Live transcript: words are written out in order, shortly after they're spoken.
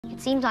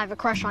It seems I have a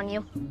crush on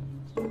you.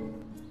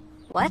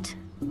 What?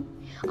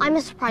 I'm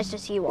as surprised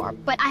as you are,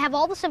 but I have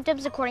all the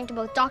symptoms according to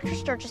both Dr.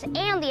 Sturgis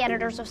and the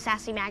editors of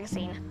Sassy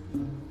Magazine.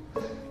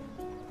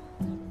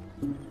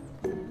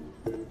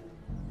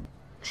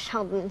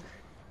 Sheldon,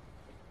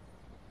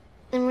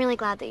 I'm really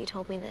glad that you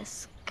told me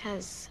this,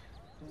 because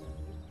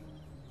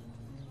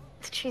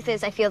the truth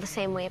is I feel the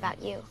same way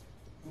about you.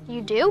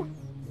 You do?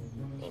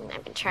 I mean,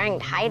 I've been trying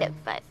to hide it,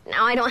 but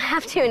now I don't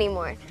have to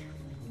anymore.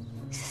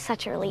 This is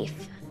such a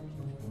relief.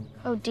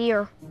 Oh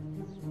dear.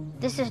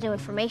 This is new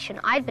information.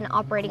 I'd been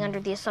operating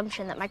under the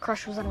assumption that my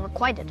crush was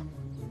unrequited.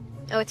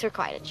 Oh, it's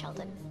requited,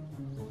 Sheldon.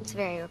 It's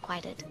very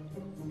requited.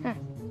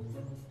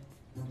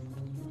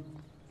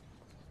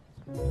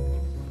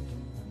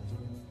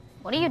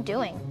 What are you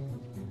doing?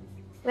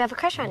 We have a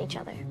crush on each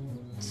other.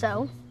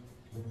 So?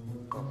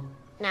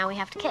 Now we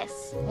have to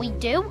kiss. We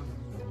do?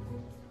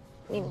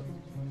 I mean,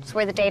 it's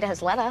where the data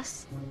has led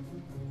us.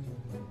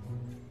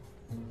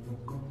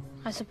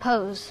 I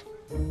suppose.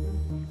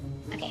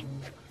 Okay.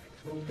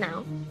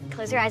 Now,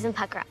 close your eyes and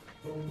pucker up.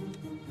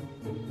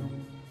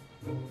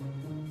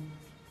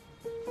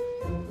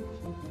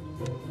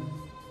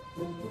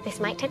 This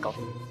might tickle.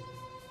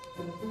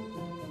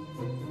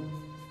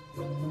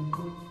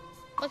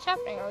 What's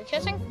happening? Are we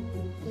kissing?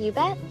 You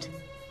bet.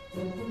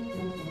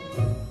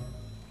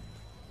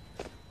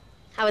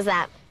 How was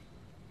that?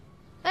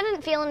 I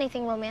didn't feel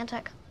anything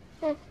romantic.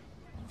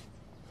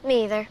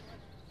 Me either.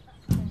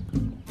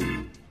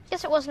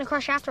 Guess it wasn't a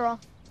crush after all.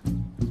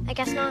 I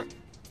guess not.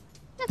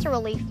 That's a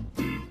relief.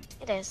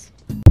 It is.